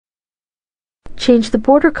change the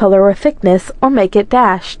border color or thickness, or make it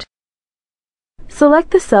dashed. Select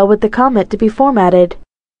the cell with the comment to be formatted.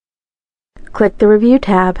 Click the Review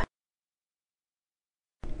tab.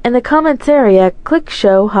 In the Comments area, click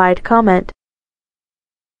Show Hide Comment.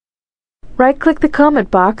 Right-click the comment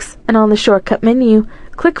box, and on the shortcut menu,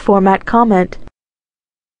 click Format Comment.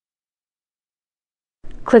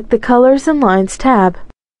 Click the Colors and Lines tab.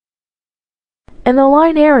 In the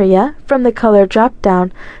Line area, from the Color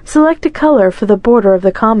drop-down, select a color for the border of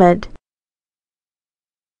the comment.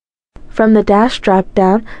 From the Dash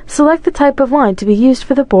drop-down, select the type of line to be used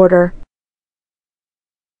for the border.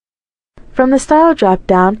 From the Style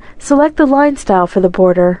drop-down, select the line style for the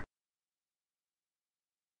border.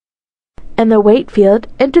 In the Weight field,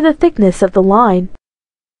 enter the thickness of the line.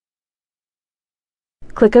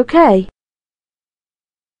 Click OK.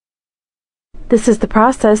 This is the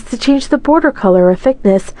process to change the border color or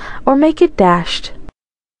thickness, or make it dashed.